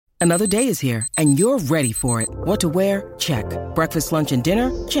Another day is here, and you're ready for it. What to wear? Check. Breakfast, lunch, and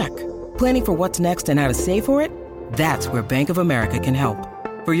dinner? Check. Planning for what's next and how to save for it? That's where Bank of America can help.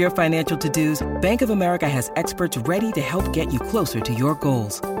 For your financial to-dos, Bank of America has experts ready to help get you closer to your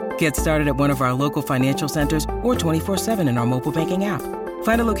goals. Get started at one of our local financial centers or 24/7 in our mobile banking app.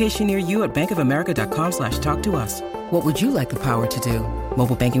 Find a location near you at bankofamerica.com/talktous. What would you like the power to do?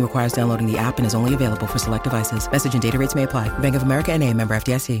 Mobile banking requires downloading the app and is only available for select devices. Message and data rates may apply. Bank of America N.A., member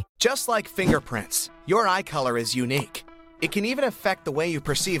FDIC. Just like fingerprints, your eye color is unique. It can even affect the way you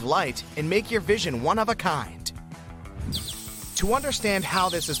perceive light and make your vision one of a kind. To understand how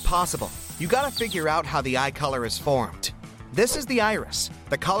this is possible, you gotta figure out how the eye color is formed. This is the iris,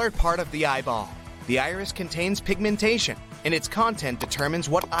 the colored part of the eyeball. The iris contains pigmentation, and its content determines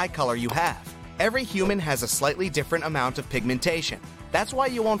what eye color you have. Every human has a slightly different amount of pigmentation. That's why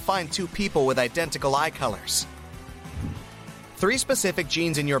you won't find two people with identical eye colors. 3 specific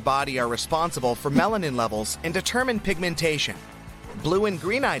genes in your body are responsible for melanin levels and determine pigmentation. Blue and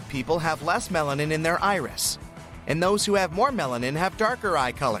green-eyed people have less melanin in their iris, and those who have more melanin have darker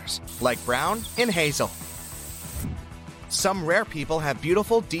eye colors, like brown and hazel. Some rare people have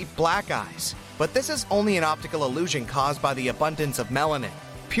beautiful, deep black eyes, but this is only an optical illusion caused by the abundance of melanin.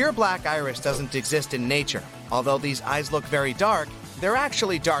 Pure black iris doesn't exist in nature. Although these eyes look very dark, they're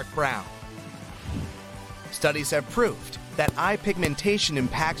actually dark brown. Studies have proved that eye pigmentation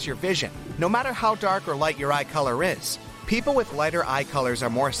impacts your vision, no matter how dark or light your eye color is. People with lighter eye colors are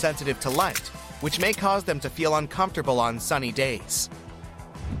more sensitive to light, which may cause them to feel uncomfortable on sunny days.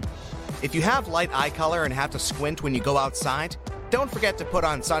 If you have light eye color and have to squint when you go outside, don't forget to put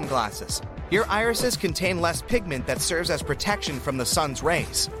on sunglasses. Your irises contain less pigment that serves as protection from the sun's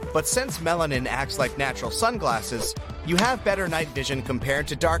rays. But since melanin acts like natural sunglasses, you have better night vision compared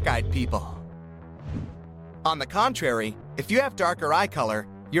to dark-eyed people. On the contrary, if you have darker eye color,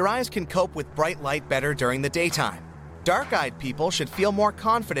 your eyes can cope with bright light better during the daytime. Dark-eyed people should feel more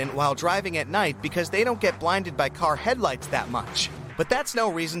confident while driving at night because they don't get blinded by car headlights that much. But that's no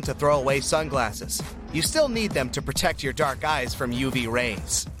reason to throw away sunglasses. You still need them to protect your dark eyes from UV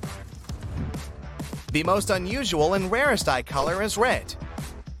rays. The most unusual and rarest eye color is red.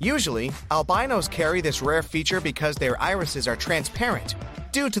 Usually, albinos carry this rare feature because their irises are transparent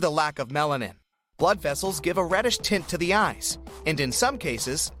due to the lack of melanin. Blood vessels give a reddish tint to the eyes, and in some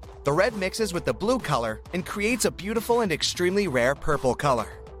cases, the red mixes with the blue color and creates a beautiful and extremely rare purple color.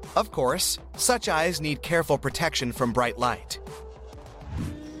 Of course, such eyes need careful protection from bright light.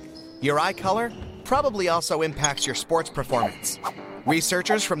 Your eye color probably also impacts your sports performance.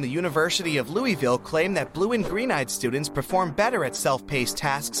 Researchers from the University of Louisville claim that blue and green-eyed students perform better at self-paced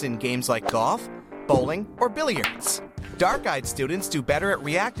tasks in games like golf, bowling, or billiards. Dark-eyed students do better at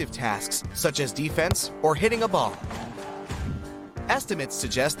reactive tasks, such as defense or hitting a ball. Estimates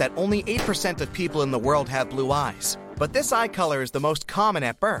suggest that only 8% of people in the world have blue eyes, but this eye color is the most common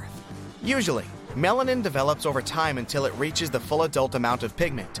at birth. Usually, melanin develops over time until it reaches the full adult amount of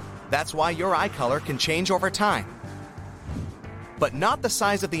pigment. That's why your eye color can change over time. But not the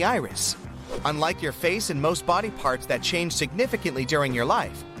size of the iris. Unlike your face and most body parts that change significantly during your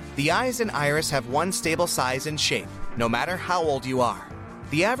life, the eyes and iris have one stable size and shape, no matter how old you are.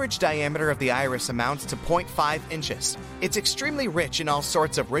 The average diameter of the iris amounts to 0.5 inches. It's extremely rich in all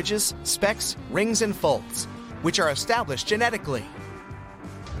sorts of ridges, specks, rings, and folds, which are established genetically.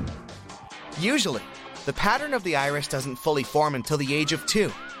 Usually, the pattern of the iris doesn't fully form until the age of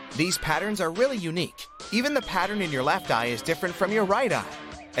 2. These patterns are really unique. Even the pattern in your left eye is different from your right eye,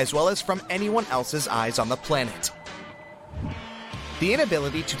 as well as from anyone else's eyes on the planet. The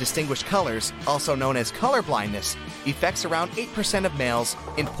inability to distinguish colors, also known as color blindness, affects around 8% of males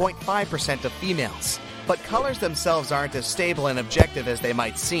and 0.5% of females. But colors themselves aren't as stable and objective as they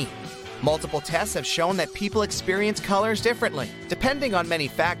might seem. Multiple tests have shown that people experience colors differently, depending on many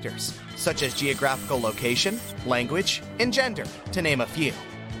factors, such as geographical location, language, and gender, to name a few.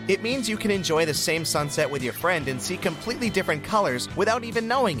 It means you can enjoy the same sunset with your friend and see completely different colors without even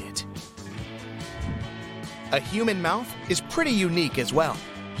knowing it. A human mouth is pretty unique as well.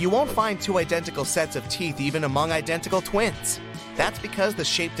 You won't find 2 identical sets of teeth even among identical twins. That's because the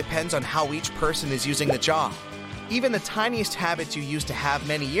shape depends on how each person is using the jaw. Even the tiniest habits you used to have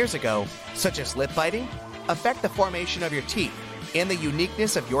many years ago, such as lip biting, affect the formation of your teeth and the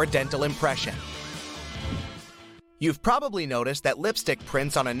uniqueness of your dental impression. You've probably noticed that lipstick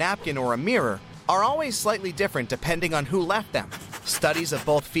prints on a napkin or a mirror are always slightly different depending on who left them. Studies of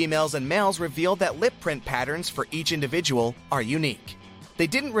both females and males revealed that lip print patterns for each individual are unique. They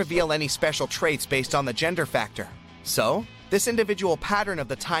didn't reveal any special traits based on the gender factor. So, this individual pattern of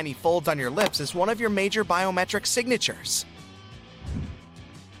the tiny folds on your lips is one of your major biometric signatures.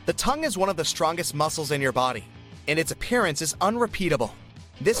 The The tongue is one of the strongest muscles in your body, and its appearance is unrepeatable.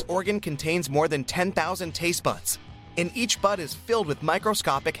 This organ contains more than 10,000 taste buds, and each bud is filled with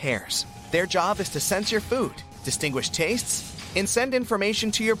microscopic hairs. Their job is to sense your food, distinguish tastes, and send information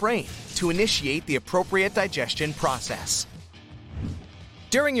to your brain to initiate the appropriate digestion process.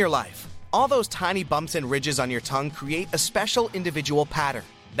 During your life, all those tiny bumps and ridges on your tongue create a special individual pattern.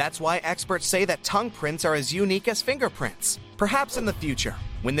 That's why experts say that tongue prints are as unique as fingerprints. Perhaps in the future,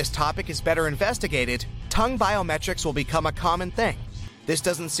 when this topic is better investigated, tongue biometrics will become a common thing. This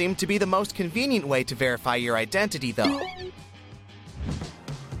doesn't seem to be the most convenient way to verify your identity, though.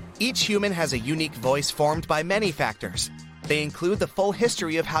 Each human has a unique voice formed by many factors. They include the full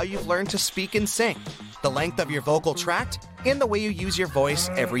history of how you've learned to speak and sing, the length of your vocal tract, and the way you use your voice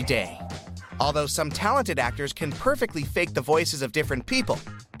every day. Although some talented actors can perfectly fake the voices of different people,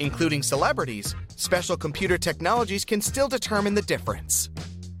 including celebrities, special computer technologies can still determine the difference.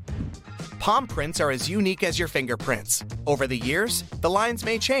 Palm prints are as unique as your fingerprints. Over the years, the lines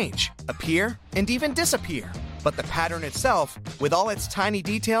may change, appear, and even disappear, but the pattern itself, with all its tiny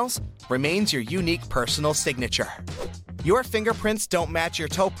details, remains your unique personal signature. Your fingerprints don't match your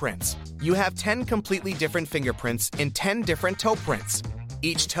toe prints. You have 10 completely different fingerprints and 10 different toe prints.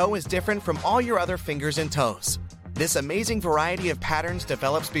 Each toe is different from all your other fingers and toes. This amazing variety of patterns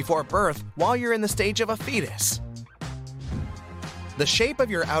develops before birth while you're in the stage of a fetus. The shape of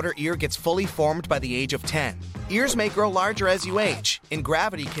your outer ear gets fully formed by the age of 10. Ears may grow larger as you age, and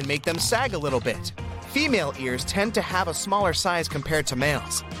gravity can make them sag a little bit. Female ears tend to have a smaller size compared to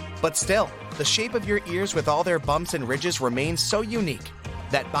males. But still, the shape of your ears with all their bumps and ridges remains so unique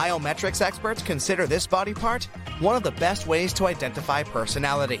that biometrics experts consider this body part one of the best ways to identify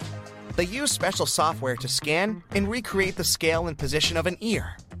personality. They use special software to scan and recreate the scale and position of an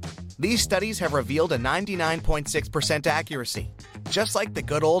ear. These studies have revealed a 99.6% accuracy, just like the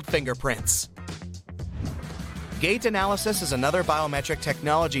good old fingerprints. Gait analysis is another biometric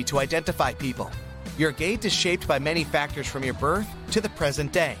technology to identify people. Your gait is shaped by many factors from your birth to the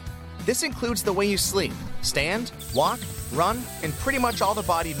present day. This includes the way you sleep, stand, walk, run, and pretty much all the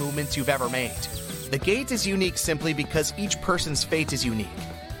body movements you've ever made. The gait is unique simply because each person's fate is unique.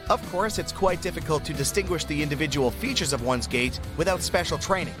 Of course, it's quite difficult to distinguish the individual features of one's gait without special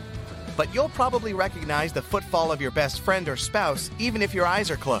training. But you'll probably recognize the footfall of your best friend or spouse even if your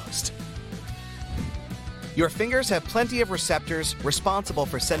eyes are closed. Your fingers have plenty of receptors responsible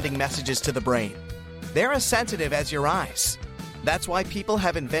for sending messages to the brain. They're as sensitive as your eyes. That's why people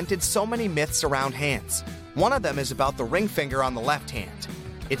have invented so many myths around hands. One of them is about the ring finger on the left hand.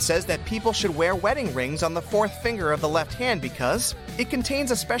 It says that people should wear wedding rings on the fourth finger of the left hand because it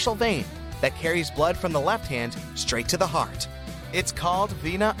contains a special vein that carries blood from the left hand straight to the heart. It's called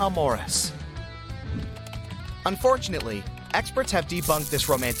vena amoris. Unfortunately, experts have debunked this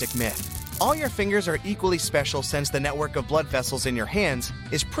romantic myth. All your fingers are equally special since the network of blood vessels in your hands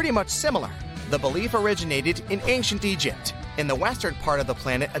is pretty much similar. The belief originated in ancient Egypt, and the western part of the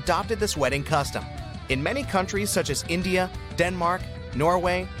planet adopted this wedding custom. In many countries such as India, Denmark,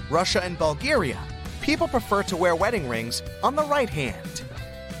 Norway, Russia, and Bulgaria, people prefer to wear wedding rings on the right hand.